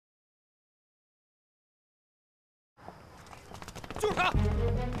他！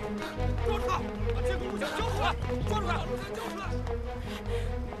抓住他！把监控录像交出来！抓住他！交出来！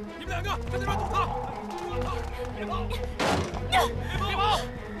你们两个在那边堵他！抓住他！别跑！别跑！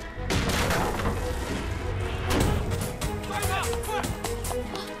抓住他！快！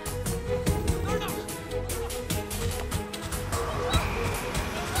哪儿呢？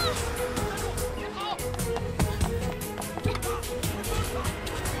别跑！别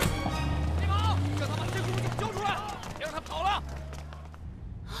跑！让他把监控录像交出来！别让他跑了！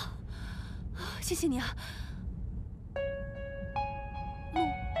 谢谢你啊，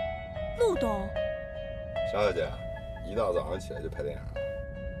陆董。沙小姐，一大早上起来就拍电影了。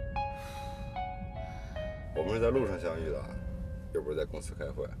我们是在路上相遇的，又不是在公司开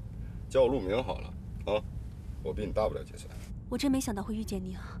会。叫我陆明好了啊，我比你大不了几岁。我真没想到会遇见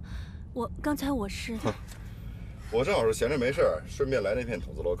你啊！刚才我是……我正好是闲着没事儿，顺便来那片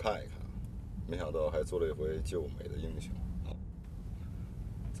筒子楼看一看，没想到还做了一回救美的英雄啊！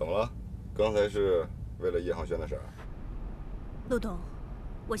怎么了？ 刚才是为了叶航轩的事儿，陆董，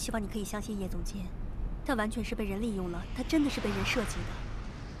我希望你可以相信叶总监，他完全是被人利用了，他真的是被人设计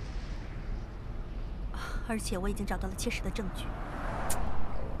的，而且我已经找到了切实的证据。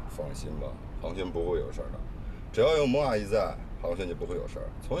放心吧，航轩不会有事儿的，只要有孟阿姨在，航轩就不会有事儿。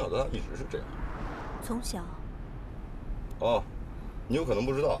从小到大一直是这样。从小？哦，你有可能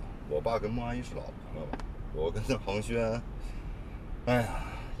不知道，我爸跟孟阿姨是老朋友了，我跟那航轩，哎呀。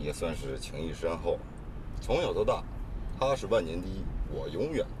 也算是情谊深厚，从小到大，他是万年第一，我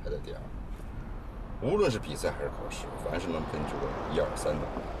永远排在第二。无论是比赛还是考试，凡是能分出个1、2、3等的，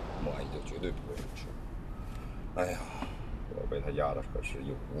孟阿姨就绝对不会输出。哎呀，我被他压得可是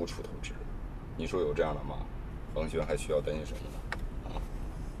又无处投资。你说有这样的妈，航轩还需要担心什么呢？啊，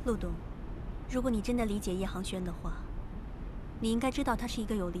陆董，如果你真的理解叶航轩的话，你应该知道他是一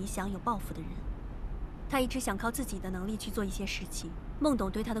个有理想、有抱负的人。他一直想靠自己的能力去做一些事情。 孟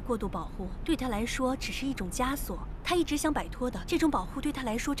董对他的过度保护，对他来说只是一种枷锁。他一直想摆脱的这种保护，对他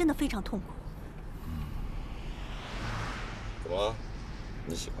来说真的非常痛苦。怎么，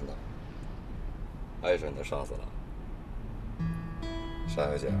你喜欢他？爱上你的上司了？沙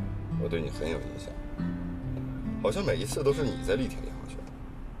小姐，我对你很有印象，好像每一次都是你在力挺叶航轩。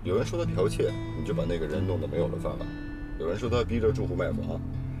有人说他剽窃，你就把那个人弄得没有了饭碗；有人说他逼着住户卖房，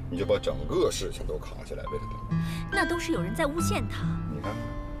你就把整个事情都扛起来为他顶。 那都是有人在诬陷他。你看，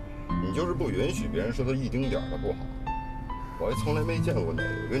你就是不允许别人说他一丁点儿的不好。我还从来没见过哪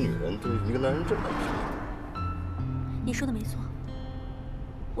个女人对一个男人这么拼。你说的没错，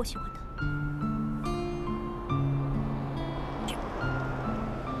我喜欢他。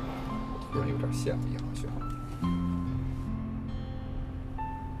我突然有点羡慕叶航轩。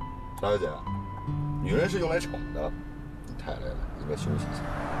沙小姐，女人是用来宠的，你太累了，应该休息一下。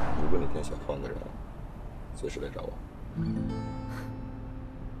如果哪天想换个人，随时来找我。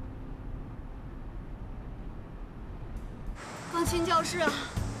 钢琴教室，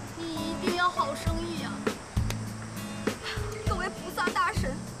你一定要好生意啊！各位菩萨大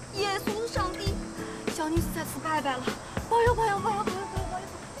神、耶稣上帝，小女子在此拜拜了，保佑保佑保佑保佑保佑保佑！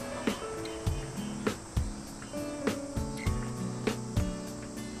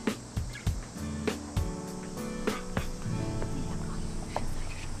那两个实在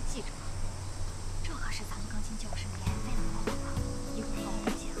是什么记者？这可是咱们钢琴教室免费的活动啊！一会儿好好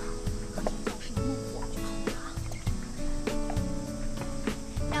表现啊！钢琴教室一弄火就跑了啊！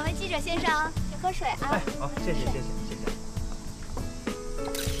 两位记者先生，请喝水啊！哎，好，谢谢。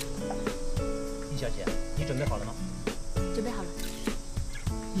易小姐，你准备好了吗？准备好了。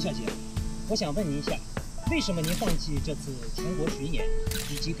易小姐，我想问您一下，为什么您放弃这次全国巡演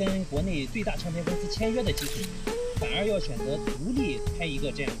以及跟国内最大唱片公司签约的机会，反而要选择独立开一个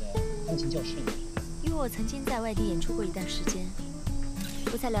这样的钢琴教室呢？因为我曾经在外地演出过一段时间，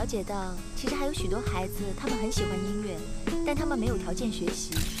我才了解到，其实还有许多孩子，他们很喜欢音乐，但他们没有条件学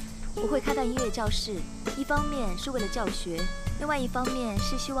习。我会开办音乐教室，一方面是为了教学，另外一方面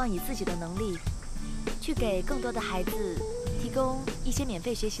是希望以自己的能力，去给更多的孩子提供一些免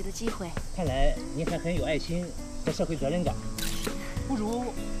费学习的机会。看来您还很有爱心和社会责任感。不如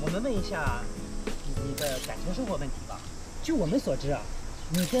我们问一下你的感情生活问题吧。据我们所知啊，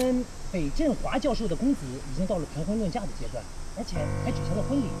你跟北振华教授的公子已经到了谈婚论嫁的阶段，而且还举行了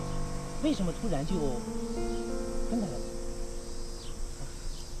婚礼，为什么突然就分开了呢？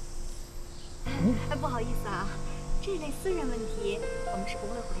哎，不好意思啊，这类私人问题我们是不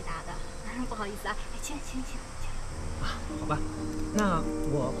会回答的，不好意思啊。哎，请。啊，好吧，那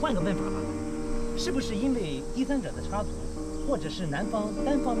我换个问法吧，是不是因为第三者的插足，或者是男方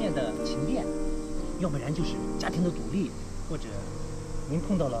单方面的情变，要不然就是家庭的阻力，或者您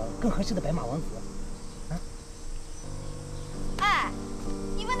碰到了更合适的白马王子？啊？哎，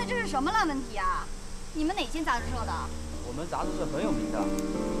这是什么烂问题啊？你们哪间杂志社的？我们杂志社很有名的。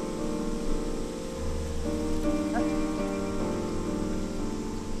哎，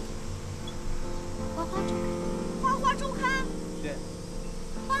花花周刊。对。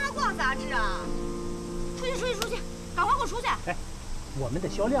八卦杂志啊！出去！赶快给我出去！哎，我们的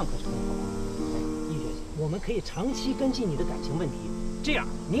销量可是很好。哎，易学姐，我们可以长期跟进你的感情问题，这样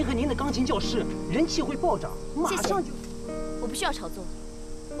您和您的钢琴教室人气会暴涨，马上就。谢谢，我不需要炒作，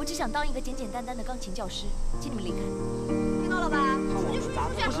我只想当一个简简单单的钢琴教师，请你们离开。听到了吧？出去！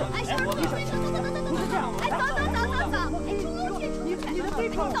哎，小人，走！哎，走！哎，出去！你的飞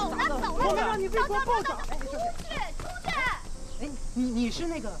票走了！我们让你飞票暴涨！出去！哎，你是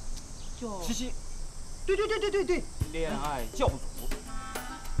那个叫西西。对，恋爱教主，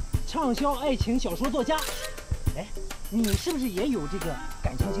畅销爱情小说作家。哎，你是不是也有这个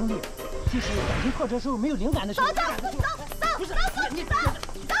感情经历？就是感情破折时候没有灵感的时候。走，不是你走，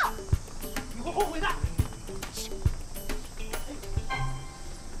你会后悔的。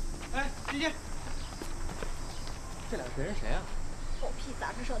哎，西西，这俩人谁啊？狗屁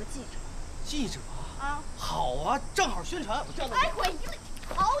杂志社的记者。记者啊？好啊，正好宣传。哎，滚！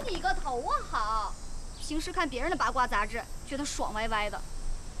好你个头啊！好。平时看别人的八卦杂志，觉得爽歪歪的，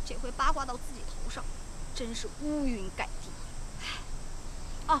这回八卦到自己头上，真是乌云盖地。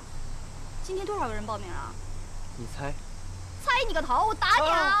哦，今天多少个人报名啊？你猜？猜你个头！我打你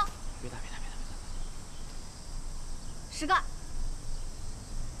啊！别打！10个。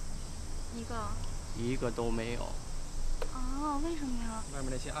一个都没有。啊？为什么呀？外面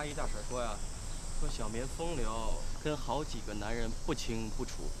那些阿姨大婶说呀，说小棉风流，跟好几个男人不清不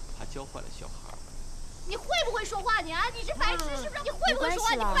楚，怕教坏了小孩。你会不会说话你啊？你是白痴是不是？你会不会说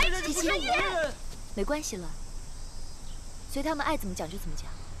话？你白痴不是你？没关系了，随他们爱怎么讲就怎么讲，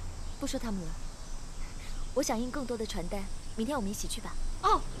不说他们了。我想印更多的传单，明天我们一起去吧。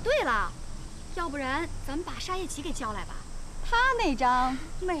哦，对了，要不然咱们把沙叶琪给叫来吧，她那张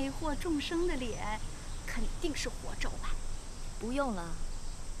魅惑众生的脸，肯定是活照吧？不用了，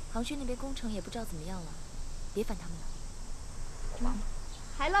航轩那边工程也不知道怎么样了，别烦他们了。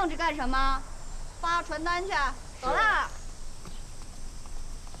还愣着干什么？发传单去，走啦！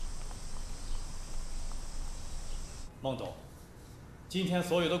孟董，今天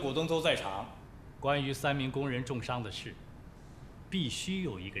所有的股东都在场，关于3名工人重伤的事，必须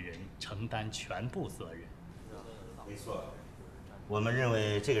有一个人承担全部责任。没错，我们认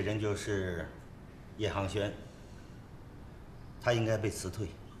为这个人就是叶航轩，他应该被辞退。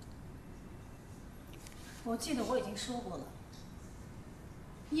我记得我已经说过了，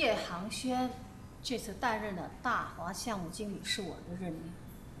叶航轩这次担任的大华项目经理是我的任命，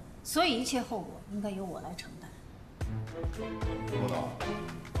所以一切后果应该由我来承担。罗导，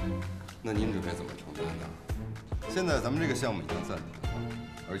那您准备怎么承担呢？现在咱们这个项目已经暂停了，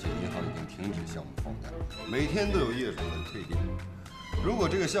而且银行已经停止项目放贷，每天都有业主在退订。如果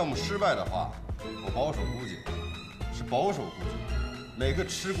这个项目失败的话，我保守估计，每个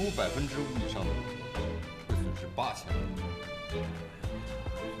持股5%以上的股东会损失8000万。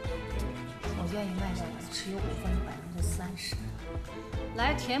我愿意卖掉我持有股份的30%，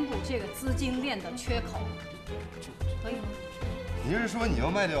来填补这个资金链的缺口，可以吗？您是说你要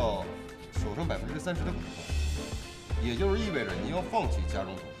卖掉手上30%的股份，也就是意味着您要放弃家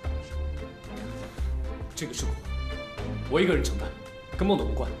中董事长的职务？这个事故我一个人承担，跟孟董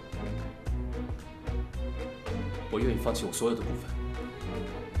无关。我愿意放弃我所有的股份，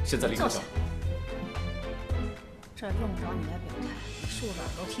现在立刻交。这儿用不着你来表态，你竖着耳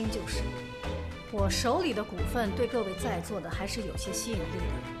朵听就是。我手里的股份对各位在座的还是有些吸引力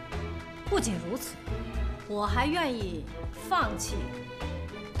的。不仅如此，我还愿意放弃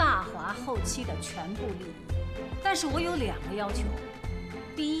大华后期的全部利益，但是我有2个要求：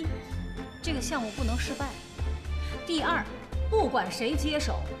第一，这个项目不能失败；第二，不管谁接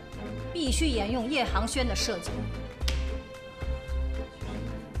手，必须沿用叶航轩的设计。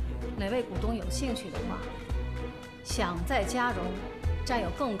哪位股东有兴趣的话，想在嘉荣占有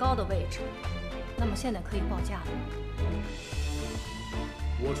更高的位置，那么现在可以报价了。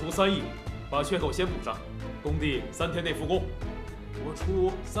我出3亿，把缺口先补上，工地3天内复工。我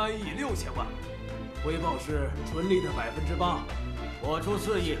出3亿6千万，回报是纯利的8%。我出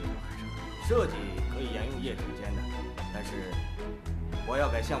4亿，设计可以沿用叶总监的，但是我要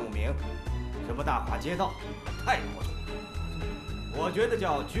改项目名，什么大华街道，太模糊。我觉得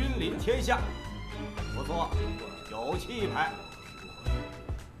叫君临天下，不错，有气派。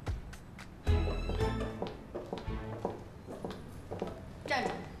站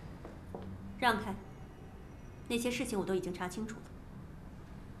住！让开！那些事情我都已经查清楚了。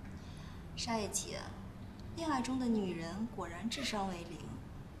沙叶琪，恋爱中的女人果然智商为0，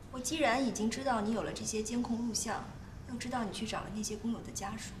我既然已经知道你有了这些监控录像，又知道你去找了那些工友的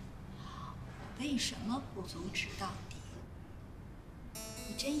家属，我为什么不阻止到底？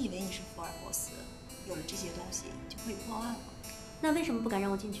你真以为你是福尔摩斯，有了这些东西就可以破案吗？那为什么不敢让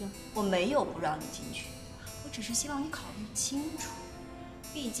我进去？我没有不让你进去，我只是希望你考虑清楚。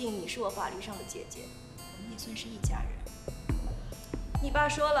毕竟你是我法律上的姐姐，我们也算是一家人。你爸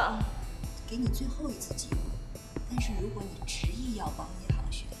说了，给你最后一次机会，但是如果你执意要帮叶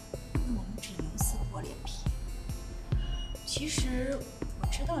航轩，那我们只能撕破脸皮。其实我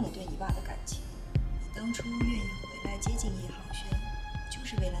知道你对你爸的感情，你当初愿意回来接近叶航轩，就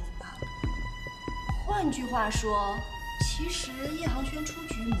是为了你爸。换句话说，其实叶航轩出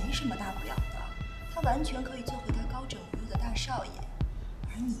局没什么大不了的，他完全可以做回他高枕无忧的大少爷，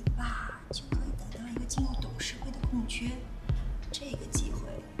而你爸就可以等到一个进入董事会的空缺。这个机会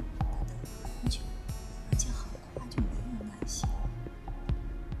他等了很久，而且很快就没人耐心。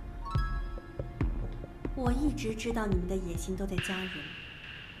我一直知道你们的野心都在家人，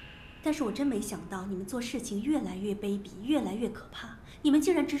但是我真没想到你们做事情越来越卑鄙，越来越可怕。你们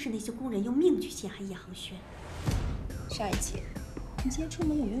竟然支持那些工人用命去陷害叶航轩。沙一姐，你今天出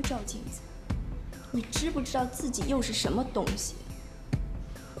门有没有照镜子？你知不知道自己又是什么东西？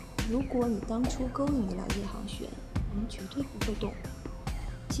如果你当初勾引得了叶航轩，我们绝对不会动。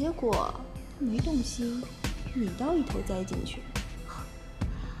结果他没动心，你倒一头栽进去。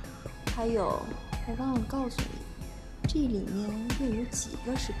还有，我忘了告诉你，这里面又有几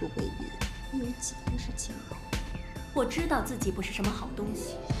个是不卑鄙，又有几个是清高。我知道自己不是什么好东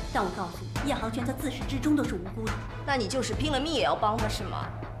西，但我告诉你，叶航轩他自始至终都是无辜的。那你就是拼了命也要帮他是吗？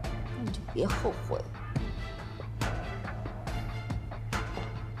那你就别后悔。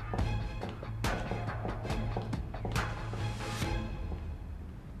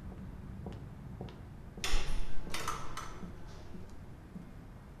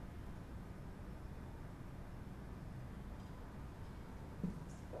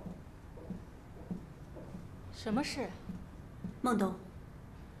什么事？孟董，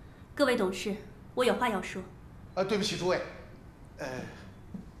各位董事，我有话要说。对不起诸位，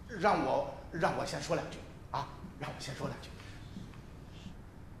让我先说两句啊，让我先说两句。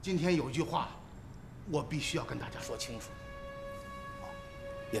今天有一句话，我必须要跟大家说清楚。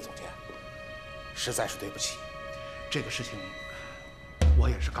叶总监，实在是对不起，这个事情我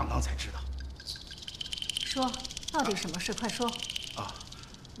也是刚刚才知道。说，到底什么事？快说。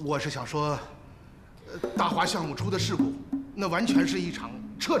我是想说。大华项目出的事故，那完全是一场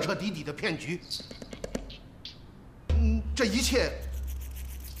彻彻底底的骗局。这一切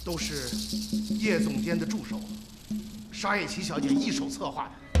都是叶总监的助手沙叶琪小姐一手策划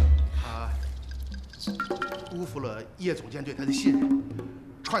的。她辜负了叶总监对她的信任，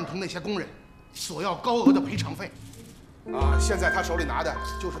串通那些工人索要高额的赔偿费。现在她手里拿的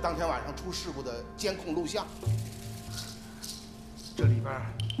就是当天晚上出事故的监控录像，这里边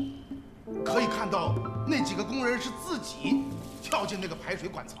可以看到那几个工人是自己跳进那个排水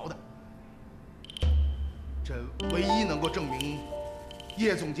管槽的。这唯一能够证明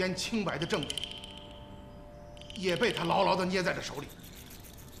叶总监清白的证据，也被他牢牢地捏在了手里。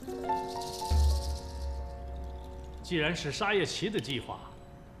既然是沙叶琪的计划，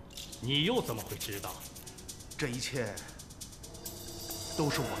你又怎么会知道？这一切都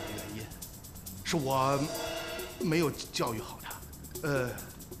是我的原因，是我没有教育好他。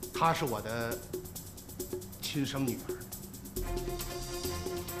她是我的亲生女儿，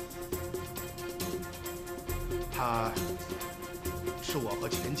她是我和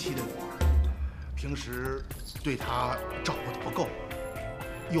前妻的女儿，平时对她照顾得不够，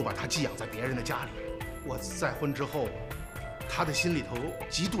又把她寄养在别人的家里。我再婚之后，她的心里头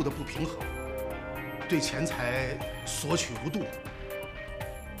极度的不平衡，对钱财索取无度。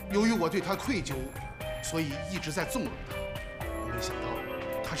由于我对她愧疚，所以一直在纵容她。我没想到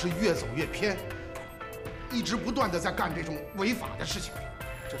她是越走越偏，一直不断地在干这种违法的事情。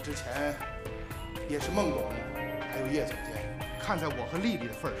这之前也是孟董还有叶总监看在我和丽丽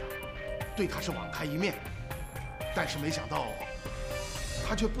的份上，对她是网开一面，但是没想到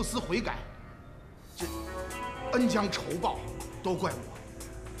她却不思悔改。这恩将仇报，都怪我，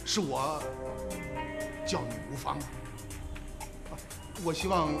是我教女无方。我希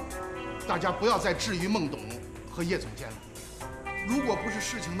望大家不要再质疑孟董和叶总监了。如果不是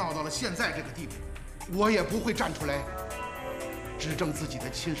事情闹到了现在这个地步，我也不会站出来指证自己的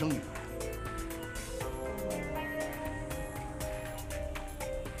亲生女儿。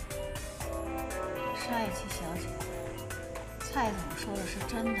沙叶琪小姐，蔡总说的是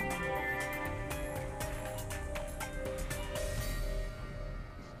真的吗？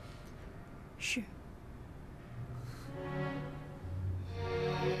是。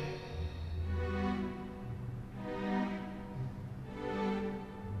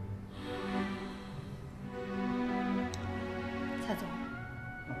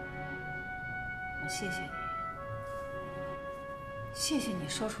谢谢你，谢谢你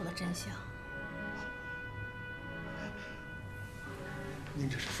说出了真相。您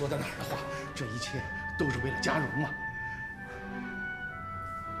这是说的哪儿的话？这一切都是为了家荣啊！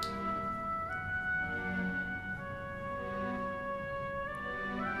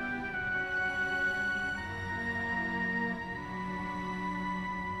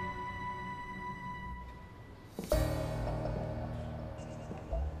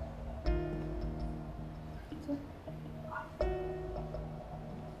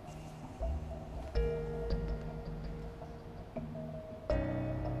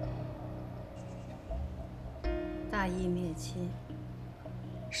大义灭亲，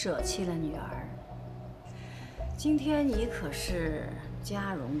舍弃了女儿。今天你可是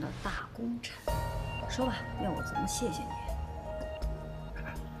家荣的大功臣，说吧，要我怎么谢谢你？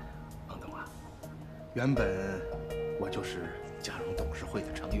王董啊，原本我就是家荣董事会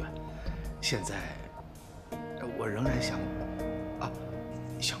的成员，现在我仍然想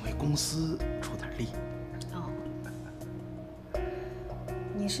为公司出点力。哦，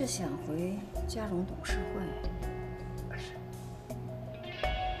你是想回家荣董事会？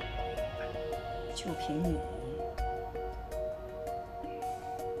就凭你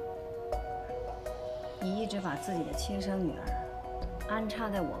一直把自己的亲生女儿安插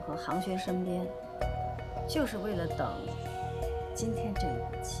在我和航轩身边，就是为了等今天这一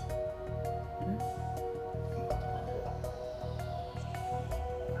步棋。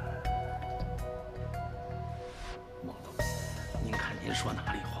孟董，您看您说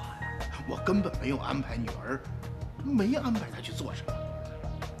哪里话呀？我根本没有安排女儿，没安排她去做什么。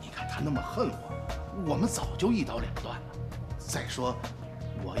你看她那么恨我们早就一刀两断了。再说，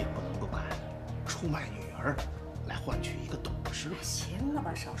我也不能够干出卖女儿来换取一个董事。行了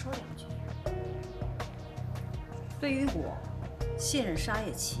吧，少说两句。对于我信任沙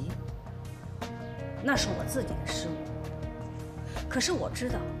叶琪，那是我自己的失误。可是我知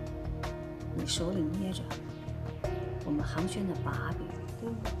道，你手里捏着我们航轩的把柄，对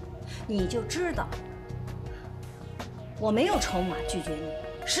吗？你就知道我没有筹码拒绝你，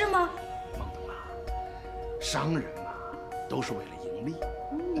是吗？商人嘛，都是为了盈利。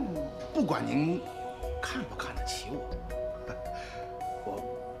不管您看不看得起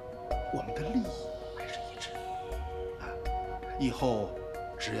我们的利益还是一致。以后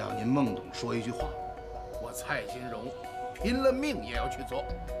只要您孟董说一句话，我蔡金荣拼了命也要去做。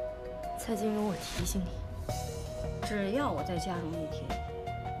蔡金荣，我提醒你，只要我在家荣一天，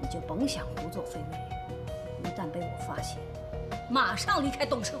你就甭想胡作非为。一旦被我发现，马上离开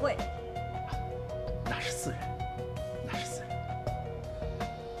董事会。那是自然，那是自然。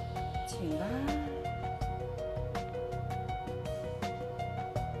请吧。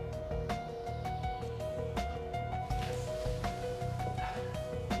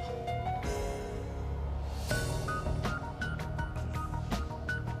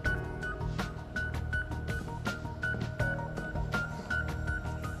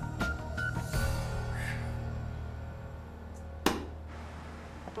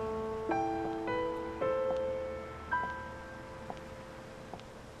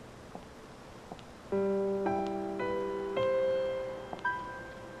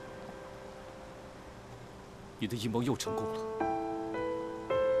你的阴谋又成功了。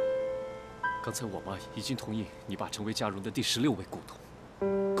刚才我妈已经同意你爸成为家荣的第16位股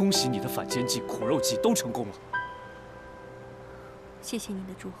东，恭喜你的反间计、苦肉计都成功了。谢谢你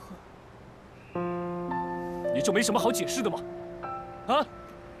的祝贺。你就没什么好解释的吗？啊？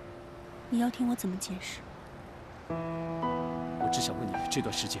你要听我怎么解释？我只想问你，这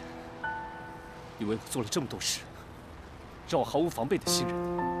段时间，你为我做了这么多事，让我毫无防备的信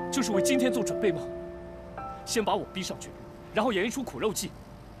任，就是为今天做准备吗？先把我逼上去，然后演一出苦肉计，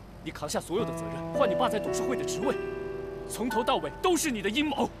你扛下所有的责任，换你爸在董事会的职位，从头到尾都是你的阴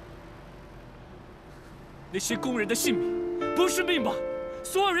谋。那些工人的性命不是命吗？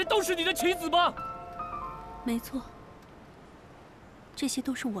所有人都是你的棋子吗？没错，这些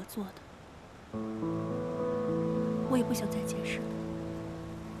都是我做的，我也不想再解释了。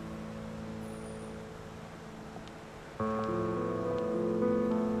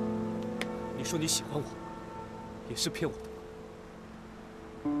你说你喜欢我，也是骗我的吗？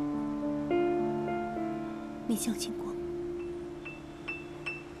你相信过吗？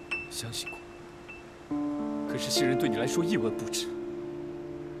相信过。可是信任对你来说一文不值。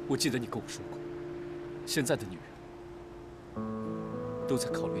我记得你跟我说过，现在的女人都在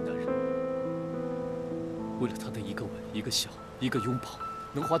考虑男人为了他的一个吻、一个笑、一个拥抱，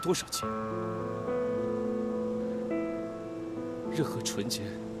能花多少钱。任何纯洁、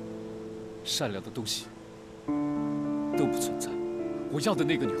善良的东西都不存在。我要的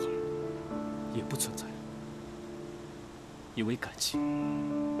那个女孩，也不存在，因为感情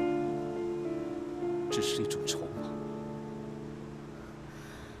只是一种筹码。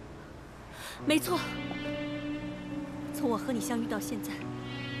没错，从我和你相遇到现在，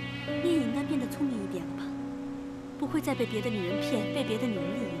你也应该变得聪明一点了吧？不会再被别的女人骗，被别的女人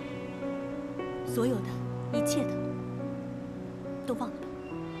利用，所有的一切的都忘了吧。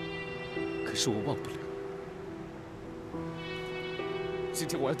可是我忘不了。今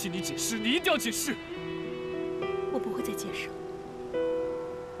天我要替你解释，你一定要解释。我不会再解释了。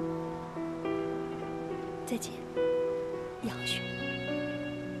再见，叶航轩。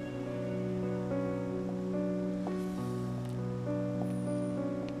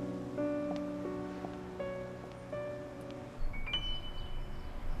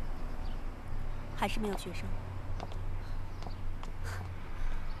还是没有学生。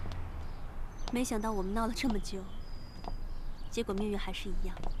没想到我们闹了这么久，结果命运还是一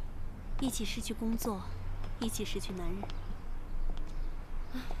样，一起失去工作，一起失去男人。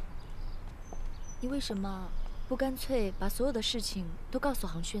你为什么不干脆把所有的事情都告诉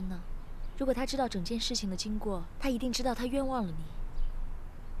航轩呢？如果他知道整件事情的经过，他一定知道他冤枉了你。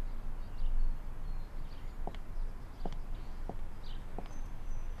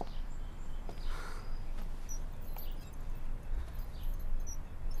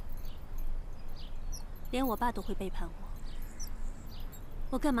连我爸都会背叛我，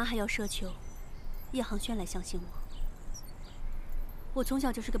我干嘛还要奢求叶航轩来相信我？我从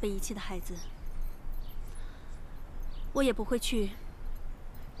小就是个被遗弃的孩子，我也不会去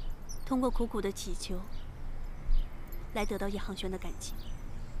通过苦苦的祈求来得到叶航轩的感情。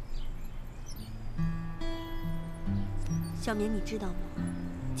小绵，你知道吗？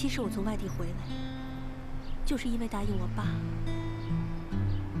其实我从外地回来，就是因为答应我爸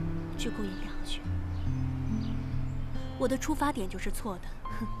去勾引叶航轩。我的出发点就是错的，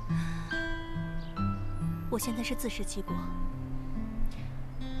我现在是自食其果。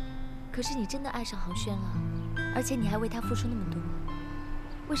可是你真的爱上航轩了，而且你还为他付出那么多，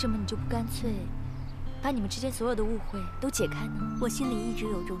为什么你就不干脆把你们之间所有的误会都解开呢？我心里一直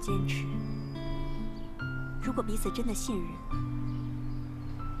有种坚持，如果彼此真的信任，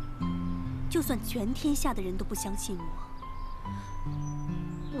就算全天下的人都不相信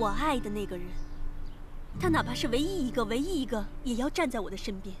我爱的那个人，他哪怕是唯一一个，也要站在我的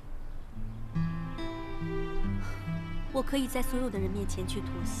身边。我可以在所有的人面前去妥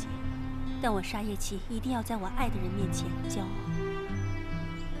协，但我沙叶琪一定要在我爱的人面前骄傲。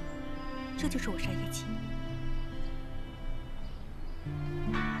这就是我沙叶琪。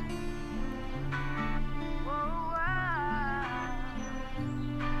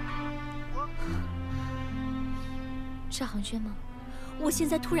是航轩吗？我现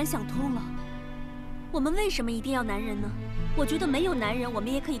在突然想通了。我们为什么一定要男人呢？我觉得没有男人，我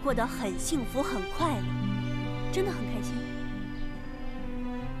们也可以过得很幸福、很快乐，真的很开心。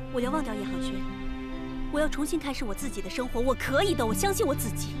我要忘掉叶航轩，我要重新开始我自己的生活，我可以的，我相信我自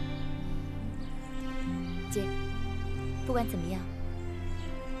己。姐，不管怎么样，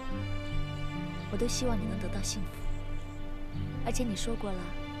我都希望你能得到幸福。而且你说过了，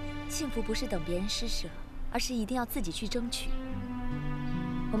幸福不是等别人施舍，而是一定要自己去争取。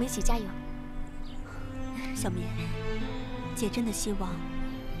我们一起加油。小绵，姐真的希望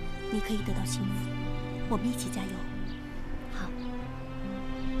你可以得到幸福，我们一起加油。好，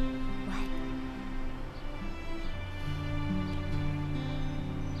我爱你。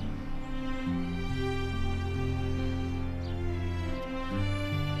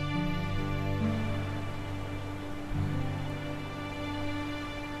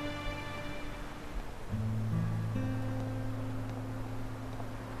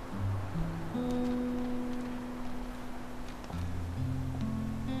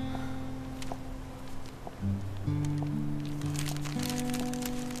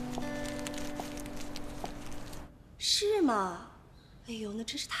是吗？哎呦，那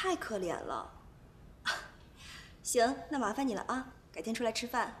真是太可怜了。行，那麻烦你了啊，改天出来吃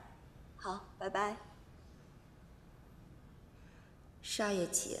饭。好，拜拜。沙叶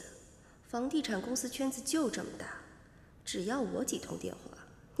琪，房地产公司圈子就这么大，只要我几通电话，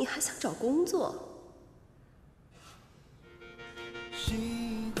你还想找工作？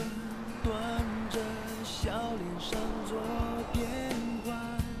习惯端着笑脸上做变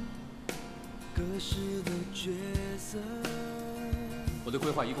换，各式的角色。我的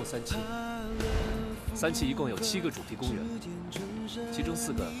规划一共3期，3期一共有7个主题公园，其中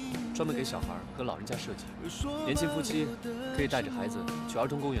4个专门给小孩和老人家设计。年轻夫妻可以带着孩子去儿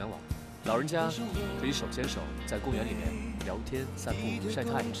童公园玩，老人家可以手牵手在公园里面聊天、散步、晒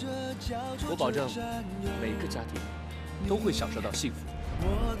太阳。我保证每个家庭都会享受到幸福。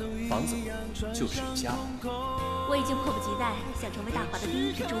房子就是家。我已经迫不及待想成为大华的第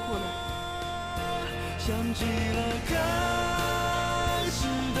一批住户了。想起了开始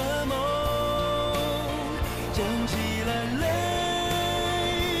的梦，讲起来泪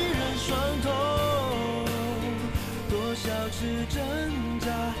人双瞳，多少次挣扎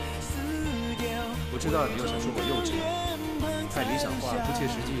撕掉。我知道你又想说我幼稚，太理想化、不切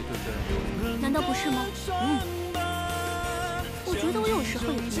实际，对不对？难道不是吗？我觉得我有时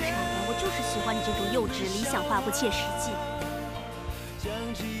候也挺傻的，我就是喜欢你这种幼稚、理想化、不切实际。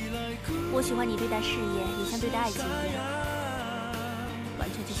我喜欢你对待事业也像对待爱情一样，完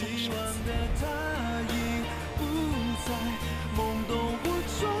全就像个傻子。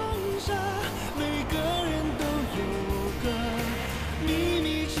每个人都有个秘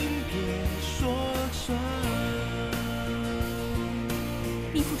密，请别说穿。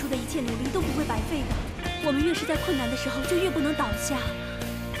你付出的一切努力都不会白费的。我们越是在困难的时候，就越不能倒下。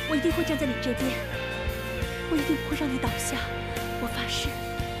我一定会站在你这边，我一定不会让你倒下，我发誓。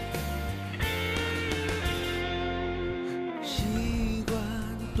习惯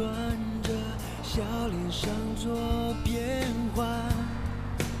端着笑脸上做变换，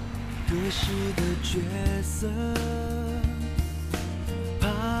各式的角色，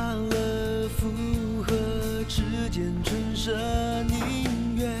怕了附和之间唇舌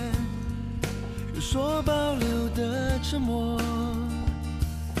宁愿。说保留的沉默，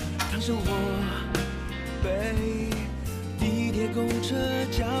当时我被地铁公车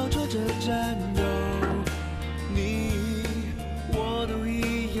交错着战斗，你我都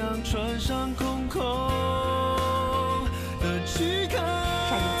一样穿上空空的躯壳。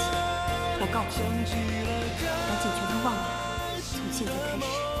单言琪，我告诉你，赶紧全都忘了。从现在开始，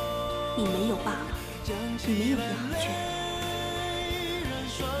你没有爸爸，你没有叶航轩。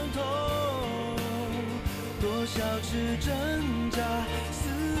多少次挣扎撕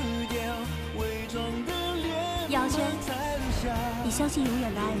掉伪装的脸，叶航轩，你相信永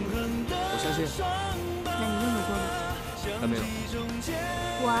远的爱吗？我相信。那你拥有过吗？还没有。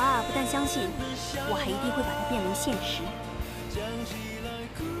我啊，不但相信，我还一定会把它变为现实。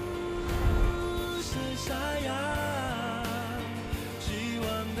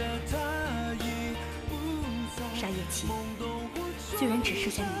沙叶琪，虽然只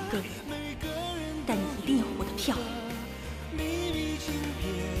剩下你一个人，但你一定要活得漂亮。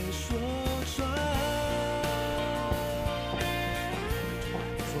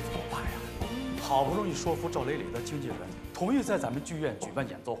说怎么办呀？好不容易说服赵磊磊的经纪人同意在咱们剧院举办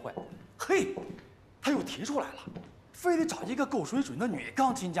演奏会，嘿，他又提出来了，非得找一个够水准的女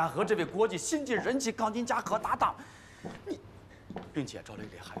钢琴家和这位国际新晋人气钢琴家和搭档，并且赵磊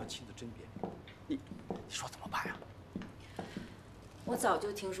磊还要亲自甄别，你说怎么办呀？我早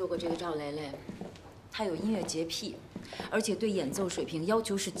就听说过这个赵蕾蕾，她有音乐洁癖，而且对演奏水平要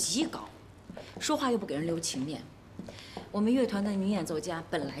求是极高，说话又不给人留情面。我们乐团的女演奏家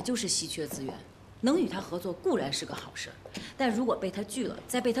本来就是稀缺资源，能与她合作固然是个好事，但如果被她拒了，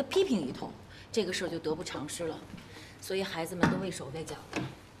再被她批评一通，这个事儿就得不偿失了。所以孩子们都畏手畏脚的，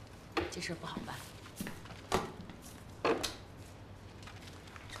这事儿不好办。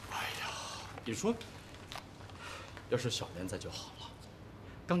哎呀，你说，要是小莲在就好了。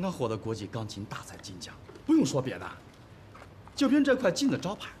刚刚获得国际钢琴大赛金奖，不用说别的，就凭这块金的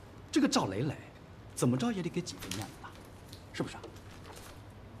招牌，这个赵蕾蕾，怎么着也得给几分面子吧，是不是？不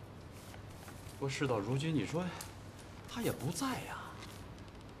过事到如今，你说他也不在呀。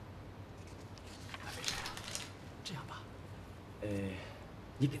这样吧，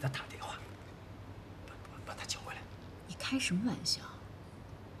你给他打电话，把他叫回来。你开什么玩笑？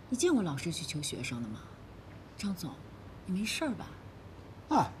你见过老师去求学生的吗？张总，你没事吧？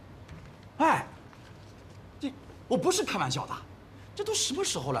哎，我不是开玩笑的，这都什么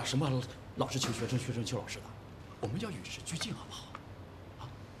时候了？什么老师求学生，学生求老师的，我们要与时俱进，好不好？啊，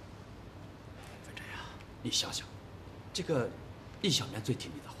文珍呀，你想想，这个易小棉最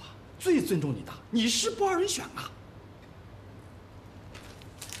听你的话，最尊重你的，你是不二人选啊！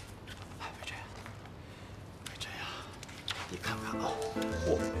哎，文珍呀，你看看啊，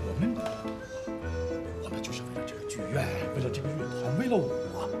我们就是为了这个剧院，为了这个乐团，为了我，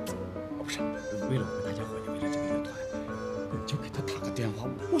不是为了我们大家伙，为了这个乐团，你就给他打个电话。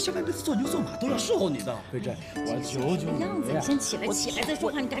我下半辈子做牛做马都要伺候你的，慧珍，我求求你。样子，你先起来，起来再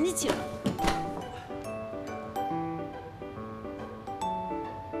说话，你赶紧起来。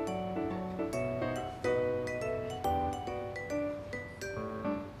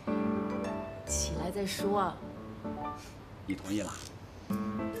起来再说。你同意了？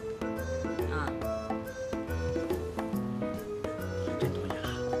啊。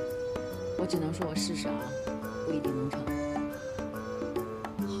我只能说我试试啊，不不一定能成。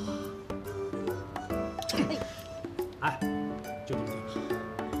哎，就这么定了。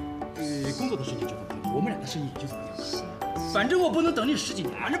工作的事情就这么定了，我们俩的生意也就这么定了。反正我不能等你10几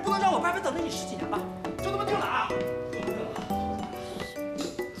年，反正不能让我白白等着你10几年吧，就这么定了啊！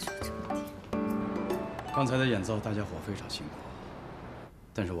刚才的演奏，大家伙非常辛苦，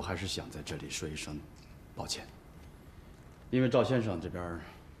但是我还是想在这里说一声抱歉，因为赵先生这边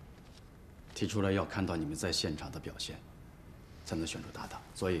提出了要看到你们在现场的表现，才能选出搭档，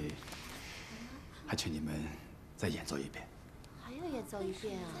所以还请你们再演奏一遍。还要演奏一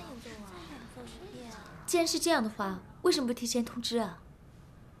遍啊？再演奏啊？再演奏1遍啊？既然是这样的话，为什么不提前通知啊？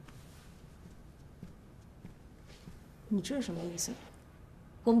你这是什么意思？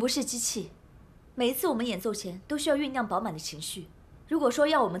我们不是机器。每一次我们演奏前都需要酝酿饱满的情绪。如果说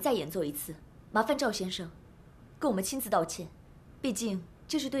要我们再演奏一次，麻烦赵先生跟我们亲自道歉，毕竟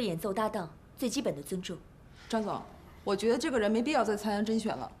这是对演奏搭档最基本的尊重。张总，我觉得这个人没必要再参加甄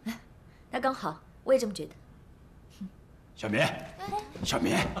选了。那刚好，我也这么觉得。小棉，小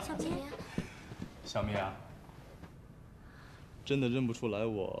棉，小棉，小棉啊，真的认不出来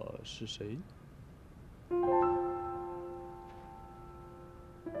我是谁？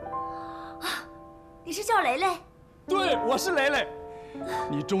你是赵蕾蕾？对，我是蕾蕾。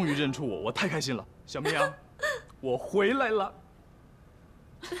你终于认出我，我太开心了。小绵羊，我回来了，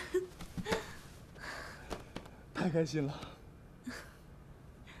太开心了。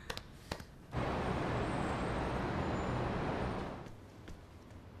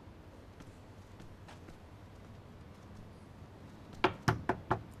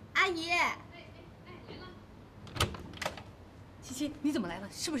阿姨。七七，你怎么来了？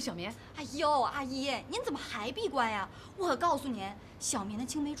是不是小棉？哎呦，阿姨，您怎么还闭关呀？我可告诉您，小棉的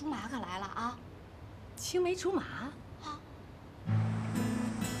青梅竹马可来了啊！青梅竹马？啊？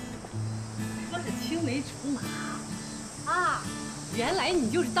说是青梅竹马啊！原来你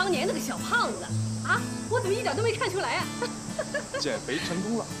就是当年那个小胖子啊！我怎么一点都没看出来啊？减肥成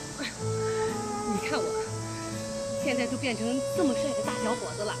功了。你看我，现在都变成这么帅的大小伙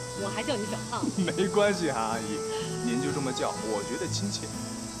子了，我还叫你小胖子？没关系哈，阿姨。您就这么叫，我觉得亲切。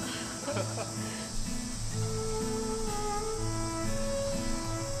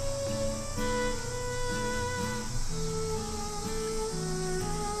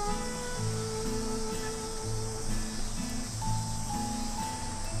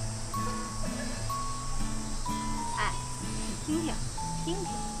哎，你听听，听听，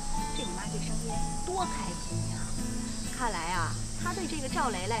这你妈这声音多开心呀！看来啊，她对这个赵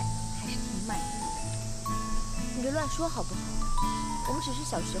蕾蕾还是挺满意的。你别乱说好不好？我们只是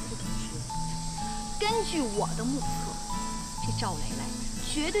小学部同学。根据我的目测，这赵蕾蕾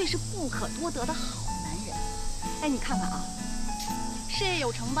绝对是不可多得的好男人。哎，你看看啊，事业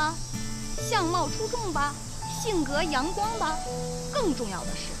有成吧，相貌出众吧，性格阳光吧，更重要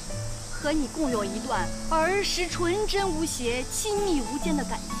的是，和你共有一段儿时纯真无邪、亲密无间的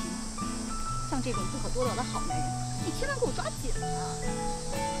感情。像这种不可多得的好男人，你千万给我抓紧了。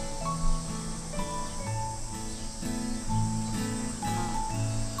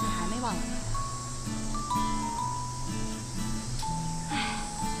忘了他呀？哎，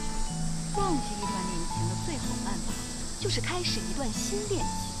忘记一段恋情的最好办法，就是开始一段新恋情。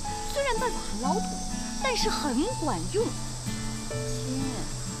虽然办法很老土，但是很管用。亲，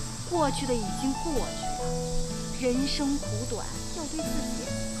过去的已经过去了，人生苦短，要对自己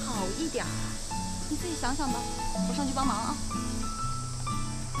好一点啊！你自己想想吧，我上去帮忙啊。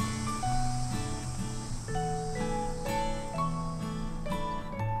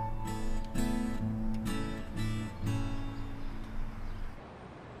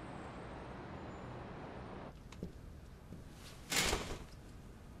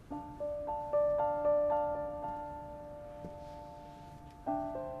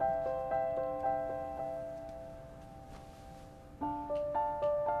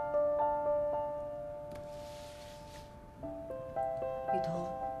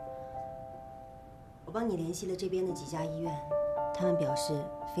我帮你联系了这边的几家医院，他们表示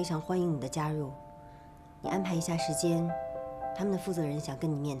非常欢迎你的加入。你安排一下时间，他们的负责人想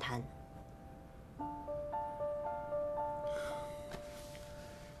跟你面谈。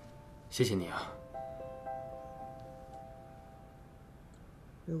谢谢你啊。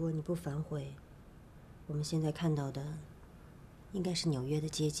如果你不反悔，我们现在看到的应该是纽约的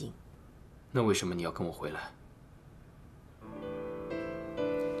街景。那为什么你要跟我回来？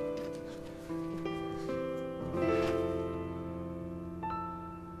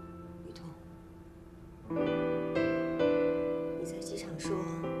你在机场说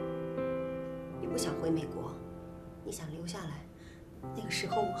你不想回美国，你想留下来。那个时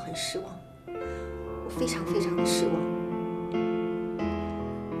候我很失望，我非常非常的失望。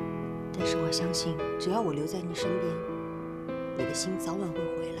但是我相信，只要我留在你身边，你的心早晚会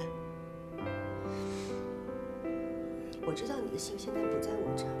回来。我知道你的心现在不在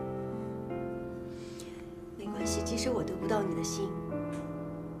我这儿，没关系，即使我得不到你的心，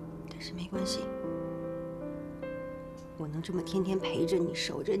但是没关系，我能这么天天陪着你、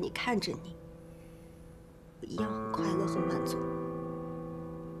守着你、看着你，我一样很快乐、很满足。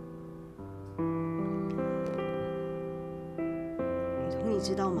雨桐，你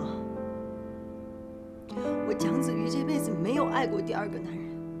知道吗？我蒋子瑜这辈子没有爱过第二个男人。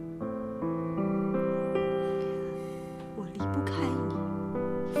我离不开你，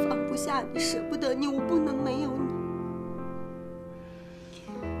放不下你，舍不得你，我不能没有你。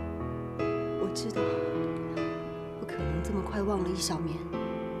我知道，不可能这么快忘了易小眠。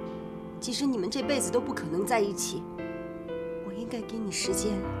即使你们这辈子都不可能在一起，我应该给你时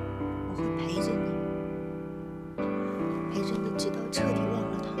间，我会陪着你，陪着你直到彻底忘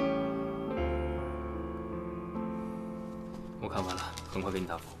了他。我看完了，很快给你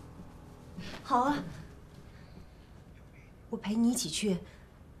答复。好啊，我陪你一起去。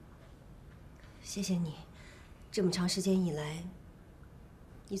谢谢你，这么长时间以来，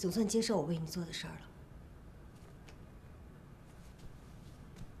你总算接受我为你做的事儿了。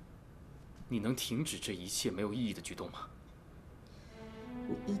你能停止这一切没有意义的举动吗？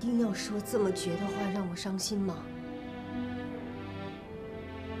你一定要说这么绝的话让我伤心吗？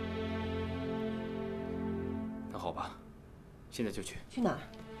那好吧，现在就去。去哪儿？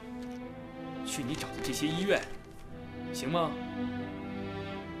去你找的这些医院，行吗？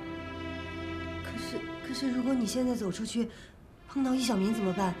可是，如果你现在走出去，碰到易小眠怎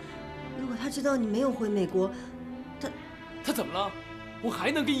么办？如果他知道你没有回美国，他怎么了？我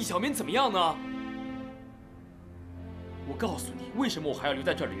还能跟易小眠怎么样呢？我告诉你，为什么我还要留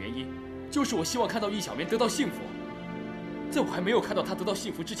在这儿的原因，就是我希望看到易小眠得到幸福。在我还没有看到她得到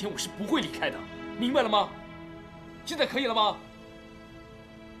幸福之前，我是不会离开的，明白了吗？现在可以了吗？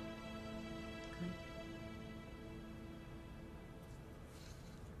可以。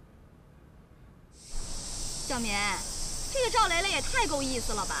小棉，这个赵蕾蕾也太够意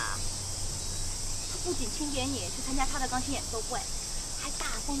思了吧！她不仅钦点你去参加她的钢琴演奏会，还大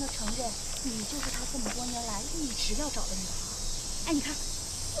方的承认你就是她这么多年来一直要找的女孩。哎，你看，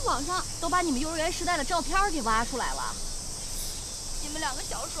这网上都把你们幼儿园时代的照片给挖出来了。你们两个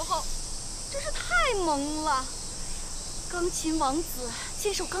小时候真是太萌了，钢琴王子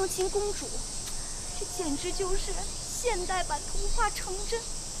牵手钢琴公主，这简直就是现代版童话成真。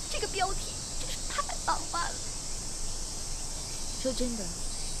这个标题真是太浪漫了。说真的，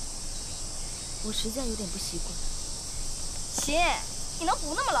我实在有点不习惯。琴，你能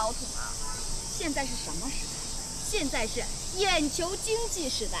不那么老土吗？现在是什么时代？现在是眼球经济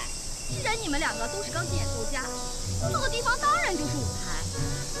时代。既然你们两个都是钢琴演奏家，工作的地方当然就是舞台，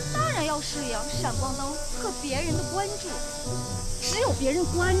当然要适应闪光灯和别人的关注。只有别人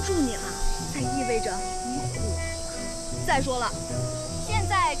关注你了，才意味着你火了。再说了，现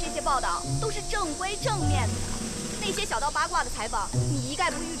在这些报道都是正规正面的，那些小道八卦的采访，你一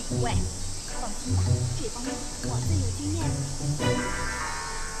概不予理会。放心吧，这方面我最有经验。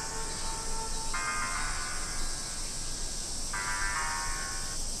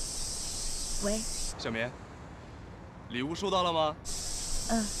喂，小棉，礼物收到了吗？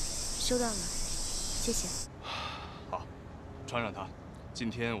嗯，收到了，谢谢。好，穿上它。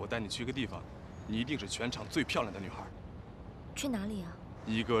今天我带你去个地方，你一定是全场最漂亮的女孩。去哪里啊？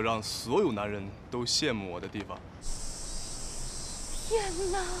一个让所有男人都羡慕我的地方。天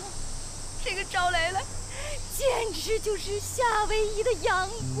哪，这个赵蕾蕾简直就是夏威夷的阳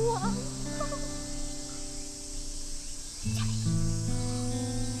光。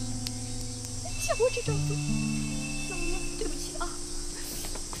像我这张嘴，小棉，对不起啊，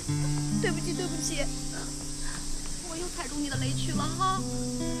对不起，对不起，我又踩中你的雷区了哈。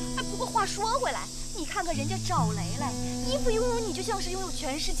哎，不过话说回来，你看看人家赵蕾蕾，衣服拥有你就像是拥有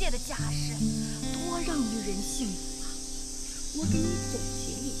全世界的架势，多让女人幸福啊！我给你总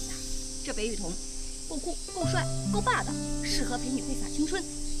结一下，这北宇童，够酷、够帅、够霸道，适合陪你挥洒青春。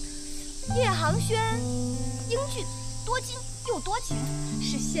叶航轩，英俊、多金又多情，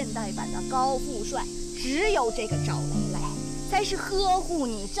是现代版的高富帅。只有这个赵蕾蕾，才是呵护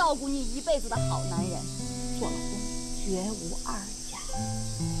你、照顾你一辈子的好男人。做老公绝无二家。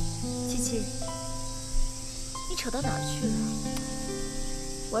七七，你扯到哪儿去了？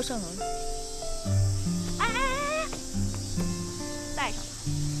我要上楼了。哎，带上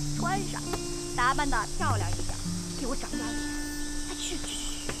它，穿上，打扮的漂亮一点，给我长点脸。哎，去。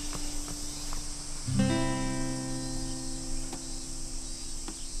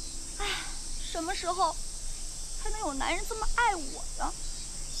什么时候还能有男人这么爱我呀？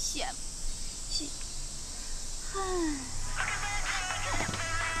羡慕，气。唉。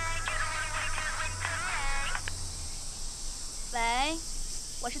喂，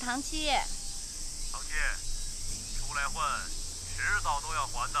我是唐七。唐七，出来混，迟早都要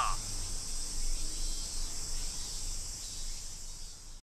还的。